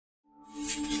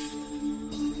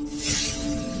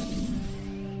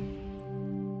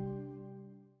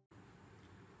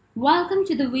Welcome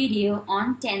to the video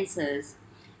on tensors.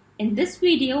 In this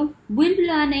video, we'll be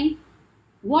learning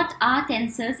what are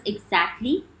tensors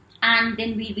exactly, and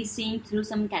then we'll be seeing through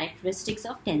some characteristics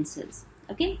of tensors.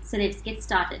 Okay, so let's get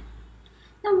started.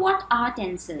 Now, what are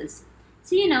tensors?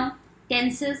 So,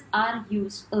 tensors are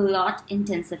used a lot in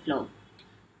TensorFlow.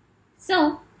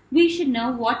 So, we should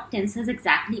know what tensors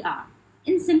exactly are.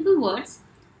 In simple words,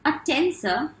 a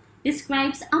tensor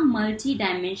describes a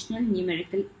multi-dimensional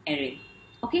numerical array.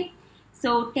 Okay,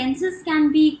 so tensors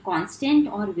can be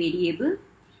constant or variable,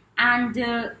 and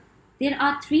there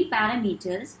are three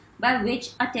parameters by which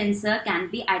a tensor can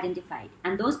be identified,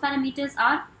 and those parameters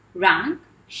are rank,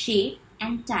 shape,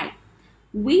 and type.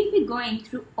 We'll be going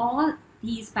through all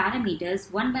these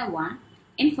parameters one by one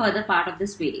in further part of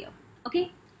this video.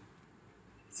 Okay,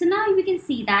 so now we can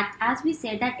see that, as we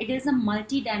said, that it is a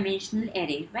multi-dimensional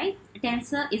array, right? A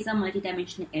tensor is a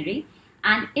multi-dimensional array,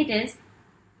 and it is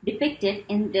depicted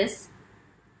in this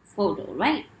photo,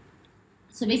 right?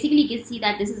 So basically you can see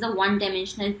that this is a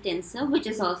one-dimensional tensor, which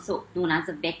is also known as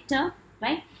a vector,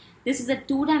 right? This is a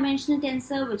two-dimensional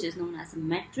tensor, which is known as a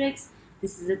matrix.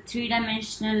 This is a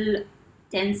three-dimensional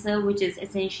tensor, which is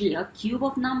essentially a cube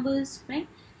of numbers, right?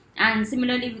 And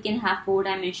similarly, we can have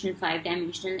four-dimensional,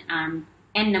 five-dimensional, and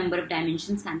n number of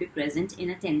dimensions can be present in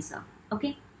a tensor.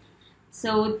 Okay,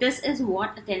 so this is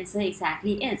what a tensor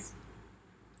exactly is.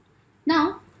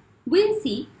 Now we'll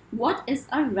see what is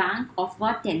a rank of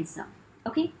a tensor.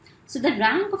 Okay, so the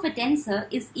rank of a tensor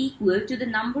is equal to the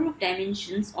number of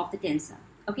dimensions of the tensor.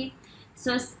 Okay,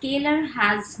 so scalar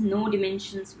has no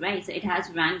dimensions, right? So it has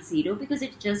rank 0 because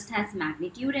it just has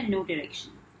magnitude and no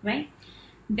direction, right?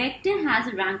 Vector has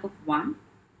a rank of 1.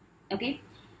 Okay,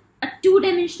 a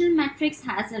two-dimensional matrix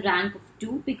has a rank of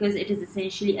 2 because it is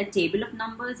essentially a table of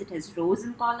numbers. It has rows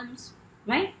and columns,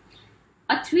 right?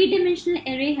 A three-dimensional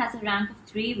array has a rank of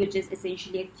 3, which is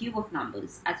essentially a cube of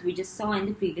numbers, as we just saw in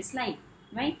the previous slide,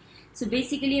 right? So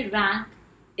basically, rank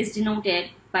is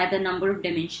denoted by the number of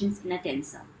dimensions in a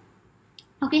tensor.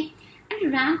 Okay,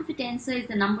 and rank of a tensor is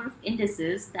the number of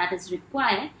indices that is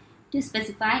required to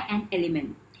specify an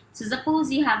element. So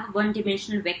suppose you have a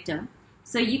one-dimensional vector,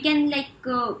 so you can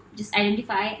just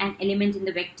identify an element in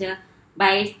the vector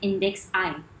by its index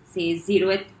I. Say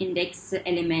 0th index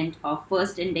element, or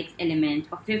first index element,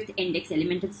 or fifth index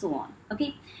element, and so on.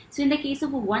 Okay, so in the case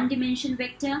of a one-dimension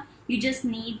vector, you just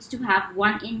need to have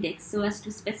one index so as to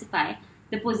specify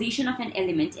the position of an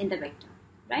element in the vector,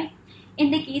 right? In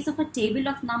the case of a table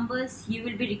of numbers, you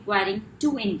will be requiring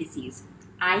two indices,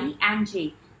 I and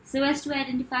j, so as to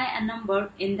identify a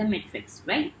number in the matrix,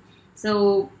 right?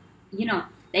 So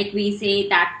like we say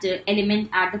that element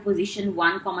at the position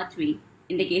 1, 3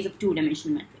 in the case of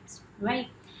two-dimensional matrix, right?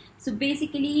 So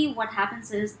basically what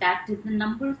happens is that the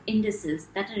number of indices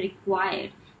that are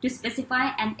required to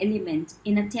specify an element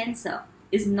in a tensor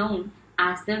is known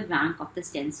as the rank of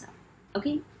this tensor.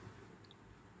 Okay,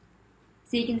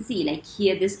 so you can see, like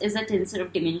here, this is a tensor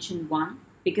of dimension 1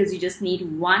 because you just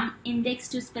need one index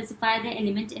to specify the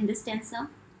element in this tensor,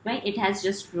 right? It has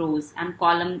just rows and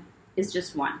column is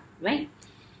just one, right?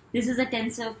 This is a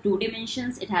tensor of 2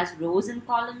 dimensions. It has rows and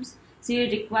columns. So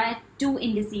you require two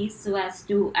indices so as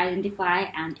to identify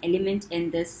an element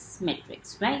in this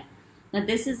matrix, right? Now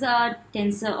this is a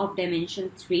tensor of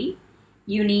dimension 3.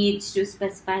 You need to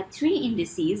specify 3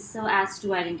 indices so as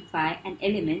to identify an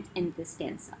element in this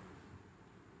tensor.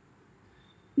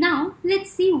 Now let's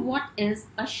see what is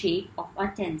a shape of a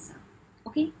tensor.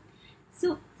 Okay,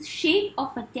 so the shape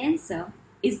of a tensor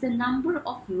is the number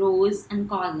of rows and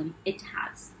columns it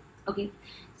has. Okay,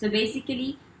 so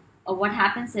basically what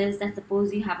happens is that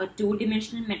suppose you have a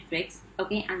two-dimensional matrix,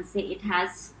 okay, and say it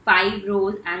has 5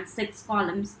 rows and 6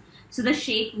 columns, so the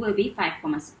shape will be 5,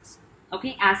 6.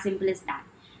 Okay, as simple as that.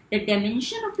 The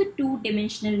dimension of the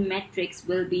two-dimensional matrix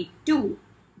will be 2,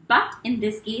 but in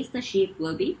this case the shape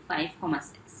will be 5,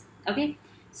 6. Okay,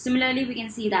 similarly we can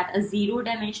see that a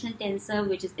zero-dimensional tensor,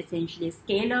 which is essentially a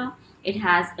scalar, it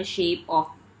has a shape of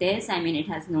this, it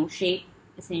has no shape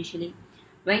essentially,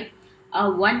 right? A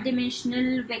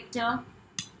one-dimensional vector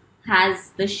has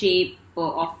the shape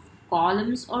of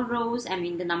columns or rows.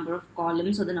 The number of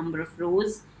columns or the number of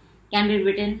rows can be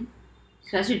written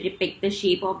so as to depict the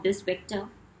shape of this vector,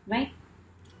 right?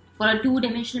 For a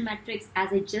two-dimensional matrix,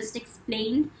 as I just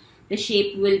explained, the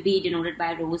shape will be denoted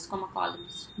by rows,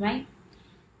 columns, right?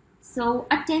 So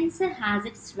a tensor has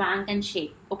its rank and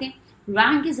shape. Okay,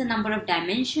 rank is the number of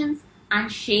dimensions and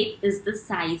shape is the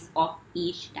size of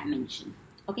each dimension.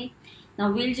 Okay,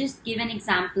 now we'll just give an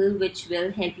example which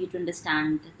will help you to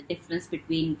understand the difference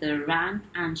between the rank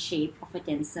and shape of a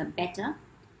tensor better.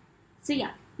 So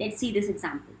yeah, let's see this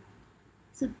example.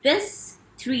 So this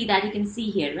 3 that you can see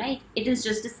here, right? It is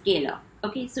just a scalar.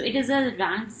 Okay, so it is a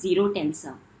rank 0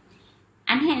 tensor,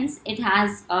 and hence it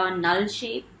has a null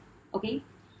shape. Okay,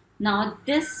 now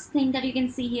this thing that you can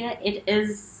see here, it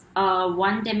is a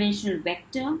one-dimensional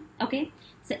vector. Okay,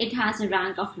 so it has a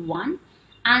rank of 1,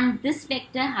 and this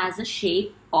vector has a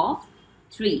shape of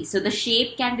 3. So the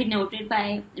shape can be noted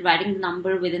by writing the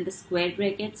number within the square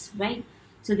brackets, right?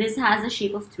 So this has a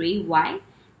shape of 3. Why?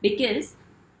 Because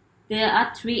there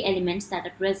are 3 elements that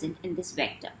are present in this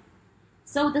vector.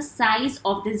 So the size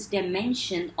of this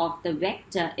dimension of the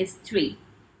vector is 3.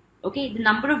 Okay, the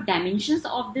number of dimensions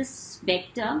of this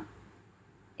vector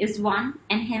is 1,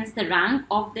 and hence the rank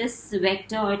of this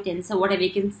vector or tensor, whatever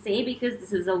you can say, because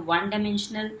this is a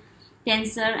one-dimensional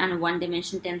tensor, and a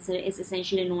one-dimensional tensor is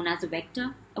essentially known as a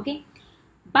vector. Okay,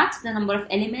 but the number of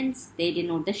elements, they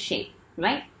denote the shape,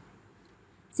 right?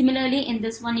 Similarly, in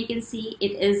this one you can see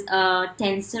it is a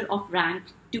tensor of rank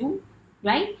 2,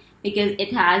 right? Because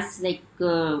it has like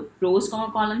rows,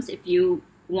 columns. If you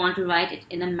want to write it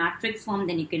in a matrix form,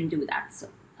 then you can do that. So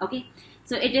okay,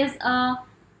 so it is a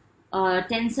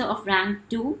tensor of rank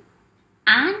 2,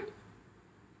 and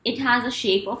it has a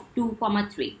shape of 2,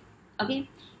 3. Okay,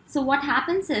 so what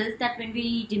happens is that when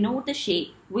we denote the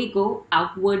shape, we go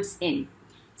outwards in.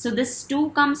 So this 2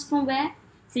 comes from where?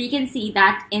 So you can see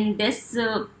that in this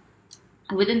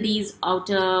within these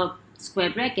outer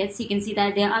square brackets, you can see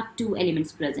that there are 2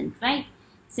 elements present, right?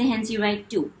 So hence you write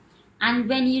 2. And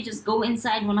when you just go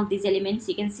inside one of these elements,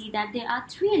 you can see that there are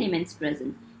 3 elements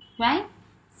present, right?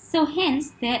 So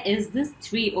hence there is this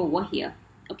 3 over here.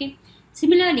 Okay,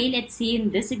 similarly, let's see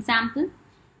in this example.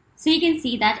 So you can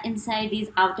see that inside these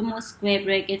outermost square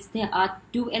brackets, there are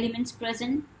 2 elements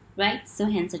present, right? So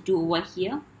hence a 2 over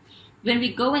here. When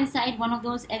we go inside one of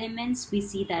those elements, we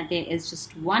see that there is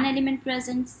just 1 element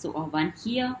present, so a 1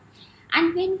 here.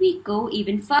 And when we go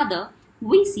even further,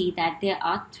 we see that there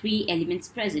are 3 elements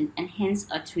present, and hence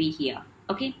a 3 here.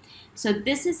 Okay, so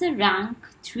this is a rank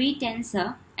 3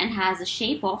 tensor and has a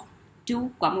shape of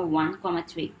 2, 1,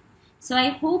 3. So I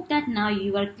hope that now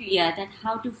you are clear that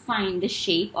how to find the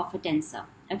shape of a tensor.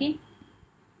 Okay,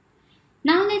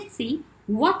 now let's see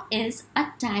what is a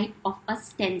type of a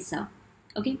tensor.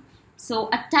 Okay, so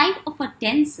a type of a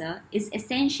tensor is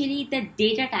essentially the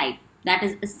data type that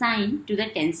is assigned to the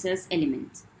tensor's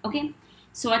element. Okay,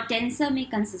 so a tensor may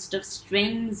consist of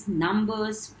strings,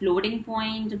 numbers, floating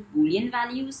point, Boolean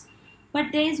values, but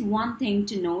there is one thing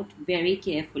to note very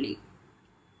carefully.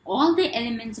 All the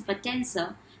elements of a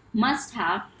tensor must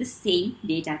have the same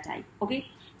data type. Okay,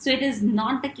 so it is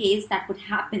not the case that could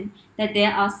happen that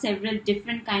there are several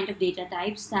different kind of data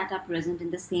types that are present in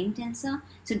the same tensor.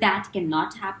 So that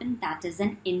cannot happen. That is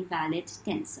an invalid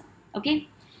tensor. Okay,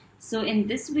 so in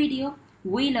this video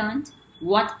we learned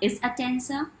what is a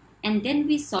tensor, and then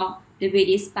we saw the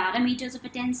various parameters of a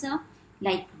tensor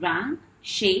like rank,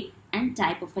 shape, and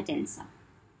type of a tensor.